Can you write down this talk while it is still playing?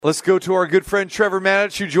Let's go to our good friend Trevor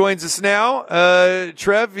Matich, who joins us now.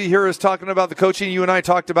 Trev, you hear us talking about the coaching. You and I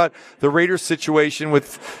talked about the Raiders situation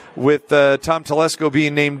with Tom Telesco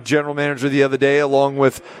being named general manager the other day, along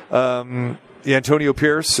with Antonio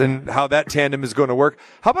Pierce, and how that tandem is going to work.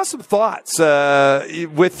 How about some thoughts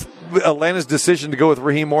with Atlanta's decision to go with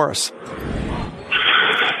Raheem Morris?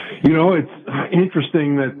 You know, it's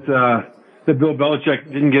interesting that Bill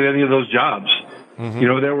Belichick didn't get any of those jobs. Mm-hmm. You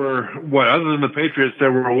know, there were, other than the Patriots,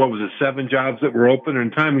 there were, 7 jobs that were open,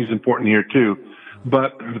 and timing's important here too.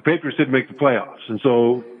 But the Patriots didn't make the playoffs. And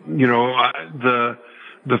so, you know,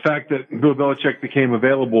 the fact that Bill Belichick became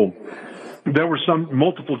available, there were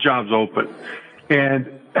multiple jobs open.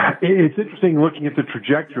 And it's interesting looking at the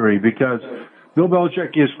trajectory, because Bill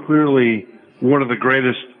Belichick is clearly one of the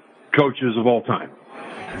greatest coaches of all time.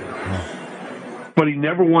 But he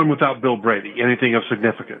never won without Bill Brady, anything of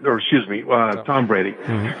significance, Tom Brady,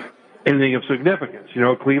 anything of significance. You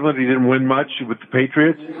know, Cleveland, he didn't win much with the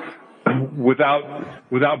Patriots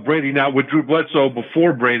without Brady. Now, with Drew Bledsoe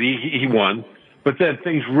before Brady, he won. But then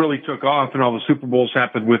things really took off, and all the Super Bowls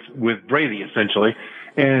happened with Brady, essentially.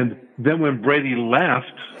 And then when Brady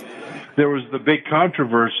left, there was the big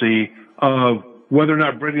controversy of whether or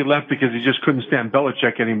not Brady left because he just couldn't stand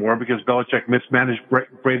Belichick anymore, because Belichick mismanaged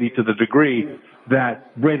Brady to the degree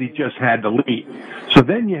that Brady just had to leave. So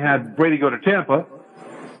then you had Brady go to Tampa,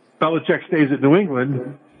 Belichick stays at New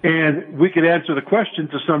England, and we could answer the question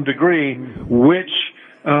to some degree, which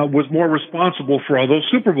was more responsible for all those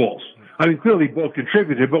Super Bowls. I mean, clearly both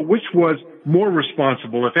contributed, but which was more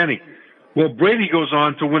responsible, if any? Well, Brady goes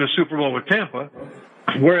on to win a Super Bowl with Tampa,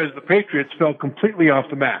 whereas the Patriots fell completely off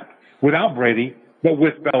the map without Brady, but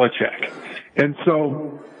with Belichick. And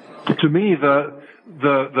so, to me, the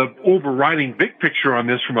overriding big picture on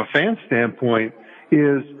this from a fan standpoint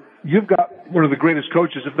is you've got one of the greatest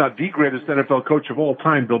coaches, if not the greatest NFL coach of all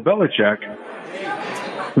time, Bill Belichick.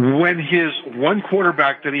 When his one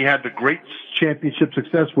quarterback that he had the great championship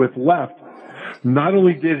success with left, not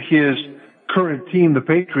only did his current team, the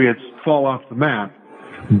Patriots, fall off the map,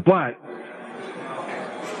 but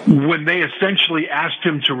when they essentially asked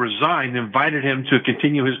him to resign, invited him to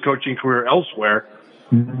continue his coaching career elsewhere,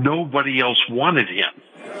 nobody else wanted him.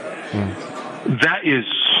 That is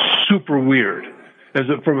super weird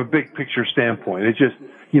from a big picture standpoint. It just,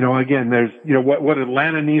 you know, again, there's, you know, what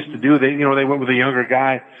Atlanta needs to do. They went with a younger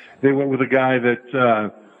guy. They went with a guy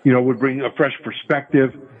that, would bring a fresh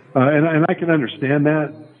perspective. And I can understand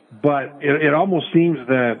that, but it almost seems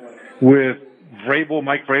that with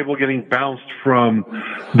Mike Vrabel getting bounced from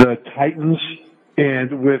the Titans,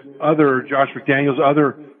 and with other Josh McDaniels,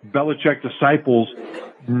 other Belichick disciples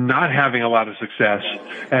not having a lot of success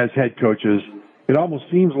as head coaches, it almost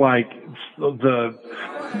seems like the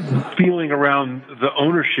feeling around the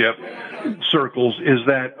ownership circles is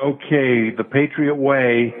that, okay, the Patriot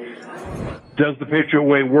way, does the Patriot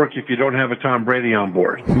way work if you don't have a Tom Brady on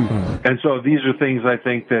board? Mm-hmm. And so these are things I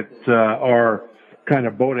think that are kind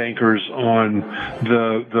of boat anchors on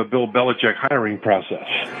the Bill Belichick hiring process.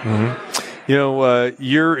 Mm-hmm. You know,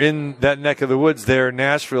 you're in that neck of the woods there in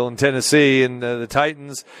Nashville in Tennessee, and the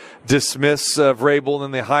Titans dismiss Vrabel, and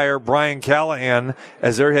then they hire Brian Callahan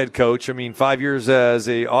as their head coach. I mean, 5 years as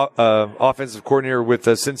a offensive coordinator with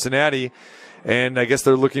Cincinnati, and I guess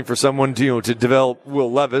they're looking for someone to develop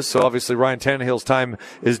Will Levis. So obviously Ryan Tannehill's time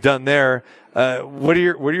is done there. What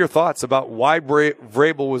are your thoughts about why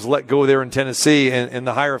Vrabel was let go there in Tennessee and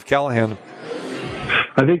the hire of Callahan?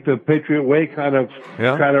 I think the Patriot way kind of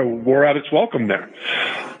wore out its welcome there.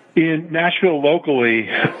 In Nashville locally,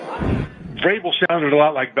 Vrabel sounded a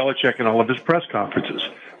lot like Belichick in all of his press conferences,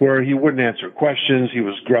 where he wouldn't answer questions. He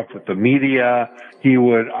was gruff with the media. He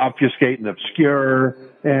would obfuscate and obscure.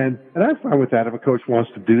 And I'm fine with that if a coach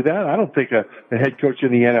wants to do that. I don't think a head coach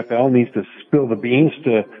in the NFL needs to spill the beans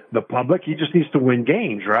to the public. He just needs to win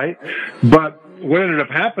games, right? But what ended up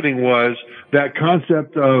happening was that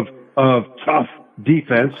concept of tough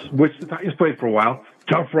defense, which the Titans played for a while,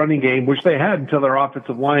 tough running game, which they had until their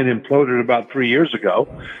offensive line imploded about 3 years ago,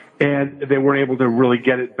 and they weren't able to really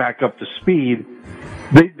get it back up to speed.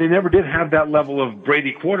 They never did have that level of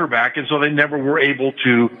Brady quarterback, and so they never were able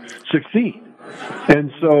to succeed.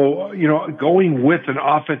 And so, going with an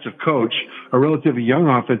offensive coach, a relatively young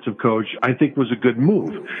offensive coach, I think was a good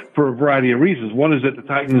move for a variety of reasons. One is that the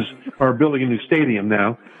Titans are building a new stadium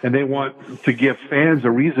now, and they want to give fans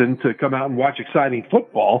a reason to come out and watch exciting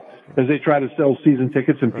football as they try to sell season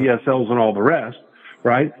tickets and PSLs and all the rest,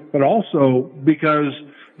 right? But also because,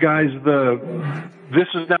 guys, this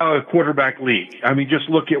is now a quarterback league. I mean, just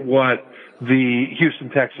look at what the Houston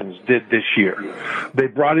Texans did this year. They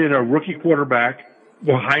brought in a rookie quarterback,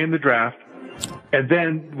 high in the draft, And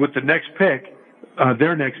then with the next pick,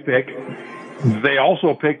 their next pick, they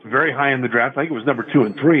also picked very high in the draft. I think it was number 2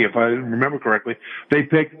 and 3, if I remember correctly. They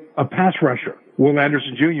picked a pass rusher, Will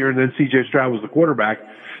Anderson Jr., and then C.J. Stroud was the quarterback.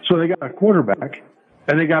 So they got a quarterback,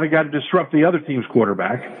 and they got a guy to disrupt the other team's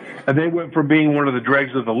quarterback. And they went from being one of the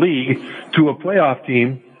dregs of the league to a playoff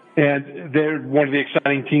team, and they're one of the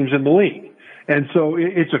exciting teams in the league. And so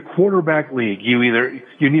it's a quarterback league. You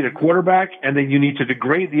need a quarterback, and then you need to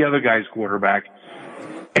degrade the other guy's quarterback.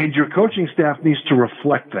 And your coaching staff needs to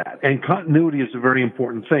reflect that. And continuity is a very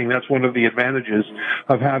important thing. That's one of the advantages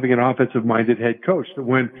of having an offensive-minded head coach. That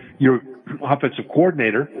when your offensive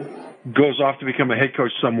coordinator goes off to become a head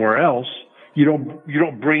coach somewhere else, you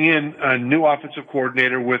don't bring in a new offensive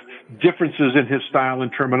coordinator with differences in his style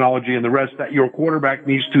and terminology and the rest that your quarterback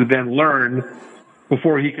needs to then learn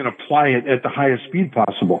before he can apply it at the highest speed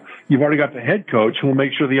possible. You've already got the head coach who will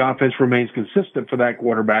make sure the offense remains consistent for that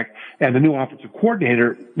quarterback, and the new offensive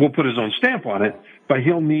coordinator will put his own stamp on it, but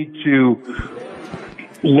he'll need to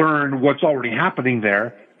learn what's already happening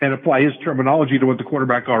there and apply his terminology to what the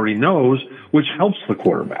quarterback already knows, which helps the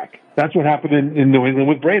quarterback. That's what happened in New England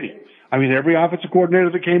with Brady. I mean, every offensive coordinator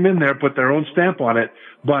that came in there put their own stamp on it,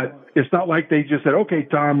 but it's not like they just said, okay,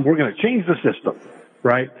 Tom, we're going to change the system,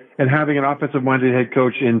 right? And having an offensive-minded head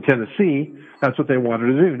coach in Tennessee, that's what they wanted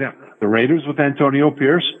to do. Now, the Raiders with Antonio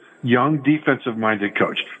Pierce, young defensive-minded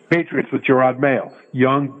coach. Patriots with Gerard Mayo,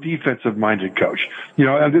 young defensive-minded coach. You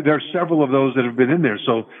know, there are several of those that have been in there,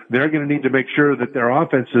 so they're going to need to make sure that their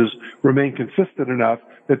offenses remain consistent enough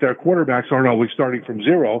that their quarterbacks aren't always starting from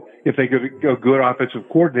zero if they get a good offensive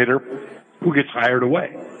coordinator who gets hired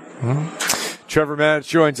away. Mm-hmm. Trevor Matich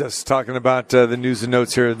joins us talking about the news and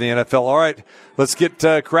notes here in the NFL. All right, let's get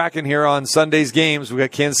cracking here on Sunday's games. We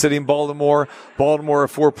got Kansas City and Baltimore. Baltimore a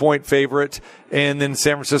 4-point favorite, and then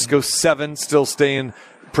San Francisco 7, still staying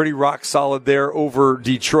pretty rock solid there over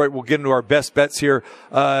Detroit. We'll get into our best bets here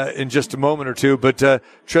in just a moment or two. But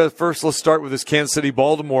Trev, first let's start with this Kansas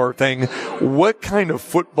City-Baltimore thing. What kind of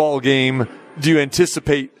football game do you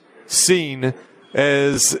anticipate seeing?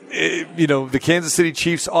 As you know, the Kansas City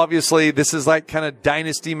Chiefs, obviously, this is like kind of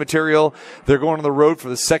dynasty material. They're going on the road for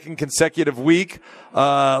the second consecutive week.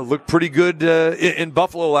 Looked pretty good in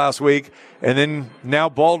Buffalo last week. And then now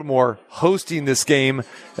Baltimore hosting this game.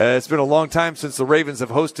 It's been a long time since the Ravens have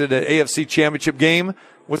hosted an AFC Championship game.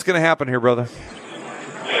 What's going to happen here, brother?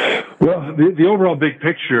 Well, the overall big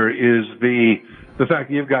picture is the fact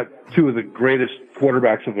that you've got two of the greatest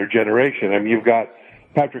quarterbacks of their generation. I mean, you've got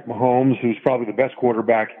Patrick Mahomes, who's probably the best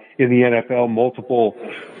quarterback in the NFL, multiple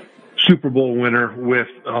Super Bowl winner with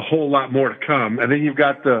a whole lot more to come. And then you've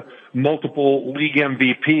got the multiple league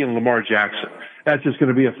MVP in Lamar Jackson. That's just going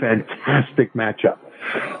to be a fantastic matchup.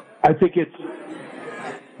 I think it's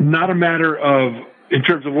not a matter of, in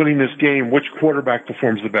terms of winning this game, which quarterback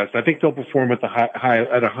performs the best. I think they'll perform at a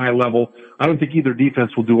high level. I don't think either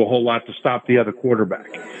defense will do a whole lot to stop the other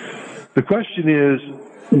quarterback. The question is,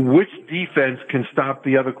 which defense can stop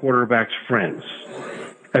the other quarterback's friends?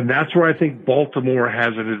 And that's where I think Baltimore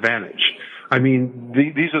has an advantage. I mean,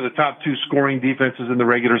 these are the top 2 scoring defenses in the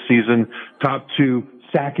regular season, top 2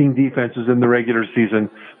 sacking defenses in the regular season.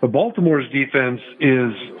 But Baltimore's defense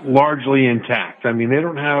is largely intact. I mean, they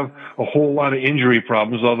don't have a whole lot of injury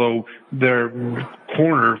problems, although their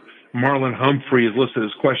corner, Marlon Humphrey, is listed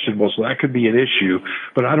as questionable, so that could be an issue.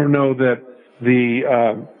 But I don't know that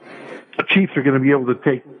the Chiefs are going to be able to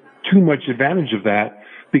take too much advantage of that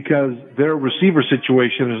because their receiver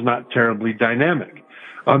situation is not terribly dynamic.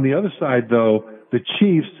 On the other side, though, the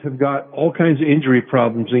Chiefs have got all kinds of injury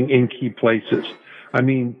problems in key places. I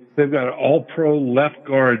mean, they've got an all-pro left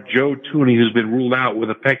guard, Joe Tooney, who's been ruled out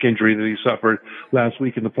with a pec injury that he suffered last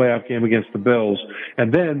week in the playoff game against the Bills.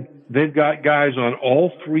 And then they've got guys on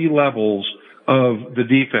all 3 levels of the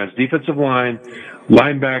defense, defensive line,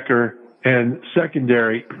 linebacker, and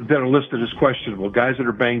secondary, that are listed as questionable, guys that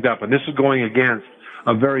are banged up. And this is going against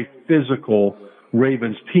a very physical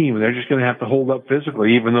Ravens team. They're just going to have to hold up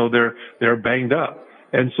physically, even though they're banged up.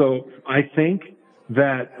 And so I think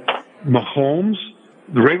that Mahomes,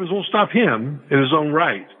 the Ravens won't stop him in his own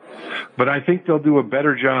right, but I think they'll do a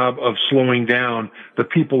better job of slowing down the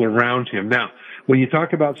people around him. Now, when you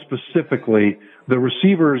talk about specifically the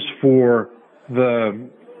receivers for the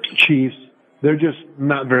Chiefs, they're just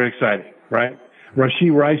not very exciting, right?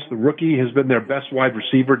 Rashee Rice, the rookie, has been their best wide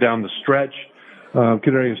receiver down the stretch.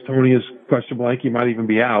 Kadarius Toney is questionable. I think he might even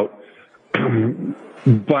be out.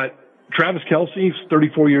 But Travis Kelce,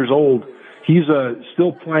 34 years old. He's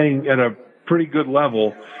still playing at a pretty good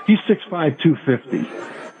level. He's 6'5",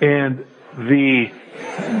 250. And the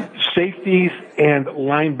safeties and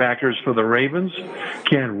linebackers for the Ravens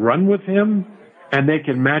can run with him, and they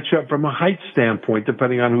can match up from a height standpoint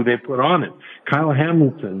depending on who they put on it. Kyle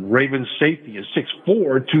Hamilton, Ravens safety, is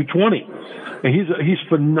 6'4", 220. And he's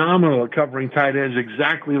phenomenal at covering tight ends,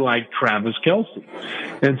 exactly like Travis Kelce.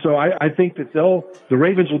 And so I think that the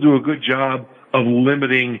Ravens will do a good job of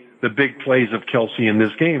limiting the big plays of Kelce in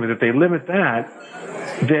this game. And if they limit that,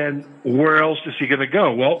 then where else is he going to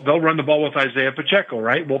go? Well, they'll run the ball with Isaiah Pacheco,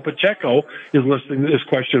 right? Well, Pacheco is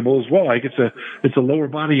questionable as well. Like it's a lower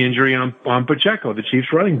body injury on Pacheco, the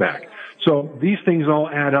Chiefs running back. So these things all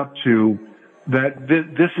add up to that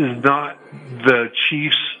this is not the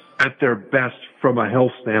Chiefs at their best from a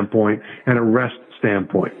health standpoint and a rest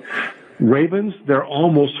standpoint. Ravens, they're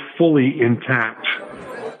almost fully intact.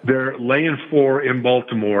 They're laying 4 in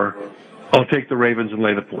Baltimore. I'll take the Ravens and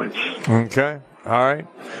lay the points. Okay. All right.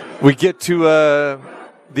 We get to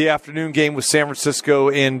the afternoon game with San Francisco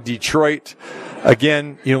and Detroit.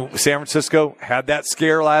 Again, San Francisco had that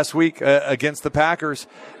scare last week against the Packers.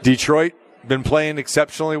 Detroit been playing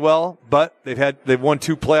exceptionally well, but they've won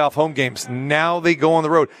 2 playoff home games. Now they go on the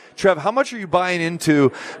road. Trev, how much are you buying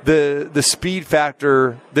into the speed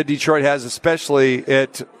factor that Detroit has, especially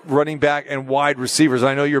at running back and wide receivers?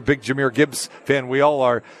 I know you're a big Jahmyr Gibbs fan. We all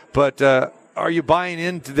are. But are you buying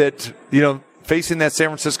into that, facing that San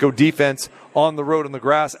Francisco defense on the road on the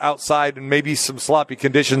grass outside and maybe some sloppy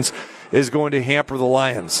conditions is going to hamper the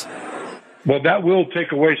Lions? Well, that will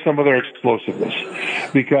take away some of their explosiveness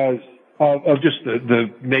because of just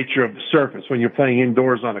the nature of the surface. When you're playing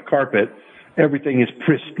indoors on a carpet, everything is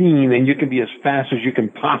pristine and you can be as fast as you can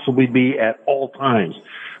possibly be at all times.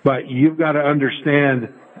 But you've got to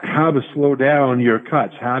understand how to slow down your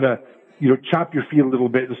cuts, how to chop your feet a little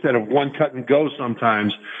bit instead of one cut and go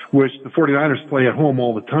sometimes, which the 49ers play at home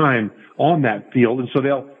all the time on that field. And so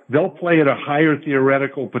they'll play at a higher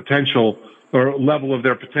theoretical potential or level of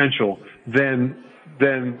their potential than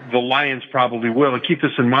the Lions probably will. And keep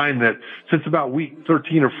this in mind that since about week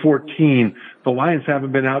 13 or 14, the Lions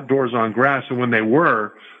haven't been outdoors on grass. And when they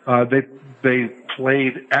were, they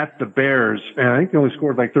played at the Bears, and I think they only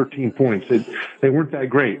scored like 13 points. They weren't that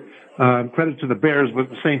great. Credit to the Bears, but at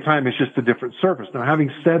the same time, it's just a different surface. Now, having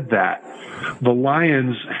said that, the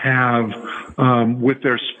Lions have, with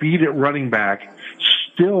their speed at running back,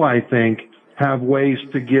 still, I think, have ways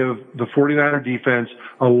to give the 49er defense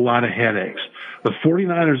a lot of headaches. The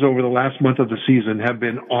 49ers over the last month of the season have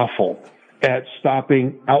been awful at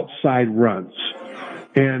stopping outside runs.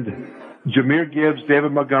 And Jahmyr Gibbs,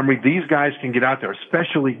 David Montgomery, these guys can get out there,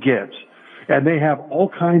 especially Gibbs. And they have all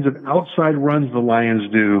kinds of outside runs the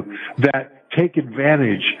Lions do that take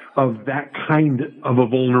advantage of that kind of a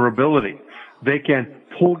vulnerability. They can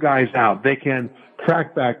pull guys out. They can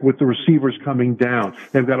crack back with the receivers coming down.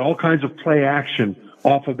 They've got all kinds of play action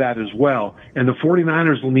off of that as well. And the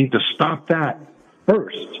 49ers will need to stop that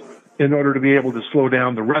first in order to be able to slow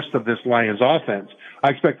down the rest of this Lions offense. I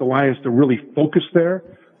expect the Lions to really focus there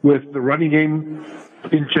with the running game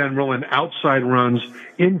in general and outside runs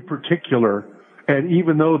in particular. And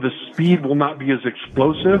even though the speed will not be as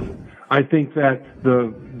explosive, I think that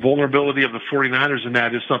the vulnerability of the 49ers in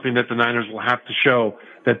that is something that the Niners will have to show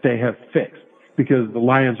that they have fixed, because the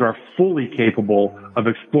Lions are fully capable of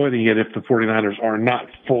exploiting it if the 49ers are not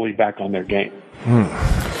fully back on their game.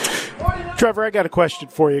 Trevor, I got a question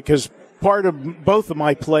for you, because part of both of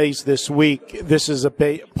my plays this week, this is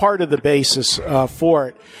part of the basis for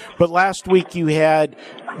it. But last week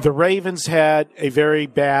the Ravens had a very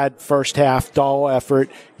bad first half, dull effort.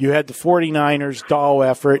 You had the 49ers, dull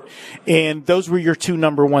effort, and those were your 2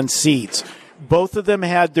 number 1 seeds. Both of them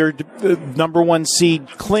had their number 1 seed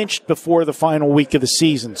clinched before the final week of the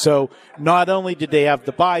season. So not only did they have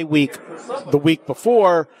the bye week the week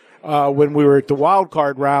before, when we were at the wild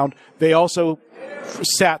card round, they also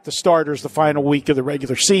sat the starters the final week of the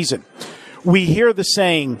regular season. We hear the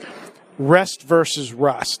saying, rest versus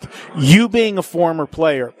rust. You being a former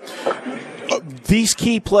player, these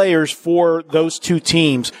key players for those 2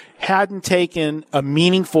 teams hadn't taken a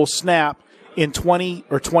meaningful snap in 20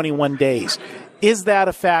 or 21 days. Is that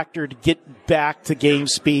a factor to get back to game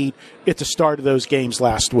speed at the start of those games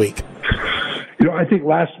last week? I think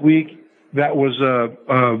last week that was a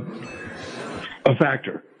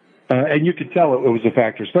factor. And you could tell it was a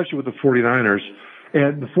factor, especially with the 49ers.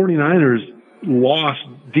 And the 49ers lost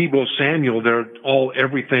Deebo Samuel. They're all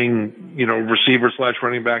everything, receiver /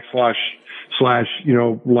 running back /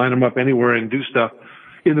 line them up anywhere and do stuff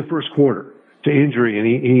in the first quarter to injury. And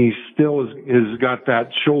he still has got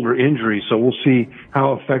that shoulder injury. So we'll see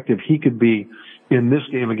how effective he could be in this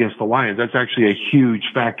game against the Lions. That's actually a huge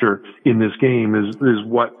factor in this game is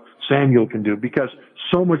what Samuel can do, because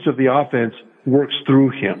so much of the offense works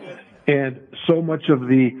through him. And so much of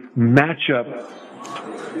the matchup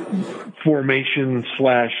formation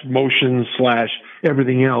 / motion /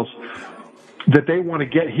 everything else that they want to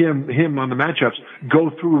get him on the matchups,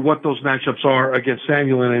 go through what those matchups are against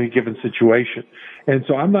Samuel in any given situation. And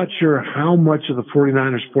so I'm not sure how much of the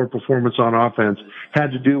 49ers' poor performance on offense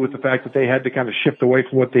had to do with the fact that they had to kind of shift away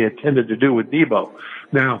from what they intended to do with Debo.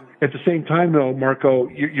 Now, at the same time, though, Marco,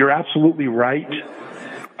 you're absolutely right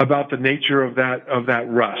about the nature of that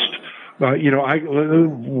rust.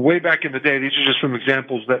 Way back in the day, these are just some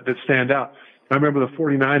examples that stand out. I remember the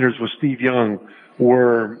 49ers with Steve Young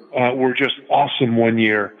were just awesome one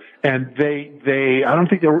year, and they I don't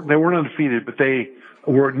think they weren't undefeated, but they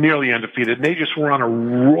were nearly undefeated, and they just were on a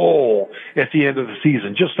roll at the end of the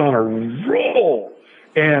season, just on a roll.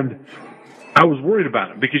 And I was worried about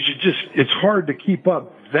them because it's hard to keep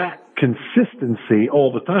up that consistency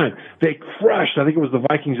all the time. They crushed, I think it was the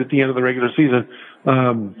Vikings at the end of the regular season.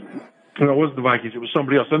 No, it wasn't the Vikings, it was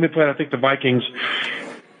somebody else. Then they played, I think, the Vikings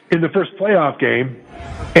in the first playoff game,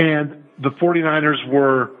 and the 49ers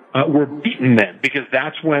were beaten then because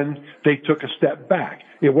that's when they took a step back.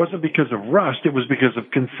 It wasn't because of rust, it was because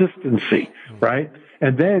of consistency, right?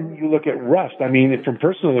 And then you look at rust. I mean, from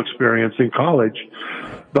personal experience in college,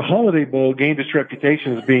 the Holiday Bowl gained its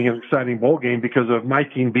reputation as being an exciting bowl game because of my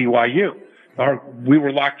team, BYU. We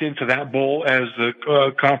were locked into that bowl as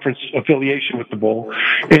the conference affiliation with the bowl,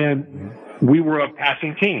 and we were a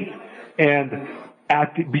passing team. And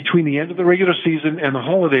between the end of the regular season and the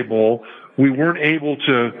Holiday Bowl, we weren't able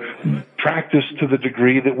to practice to the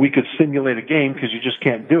degree that we could simulate a game because you just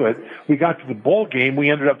can't do it. We got to the bowl game, we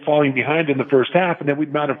ended up falling behind in the first half, and then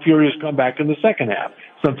we'd mount a furious comeback in the second half.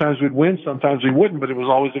 Sometimes we'd win, sometimes we wouldn't, but it was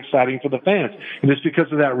always exciting for the fans. And it's because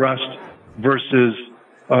of that rust versus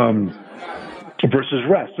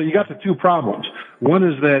rest. So you got the two problems. One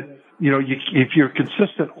is that, if you're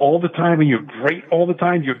consistent all the time and you're great all the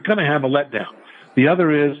time, you're going to have a letdown. The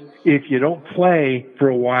other is, if you don't play for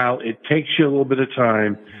a while, it takes you a little bit of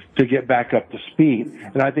time to get back up to speed.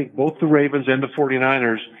 And I think both the Ravens and the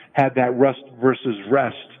 49ers had that rust versus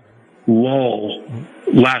rest lull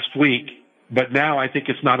last week, but now I think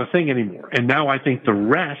it's not a thing anymore. And now I think the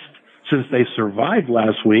rest, since they survived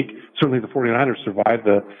last week, certainly the 49ers survived,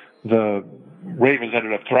 the Ravens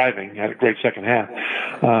ended up thriving, had a great second half.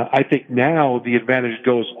 I think now the advantage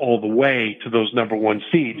goes all the way to those number one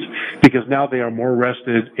seeds because now they are more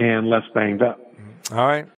rested and less banged up. All right.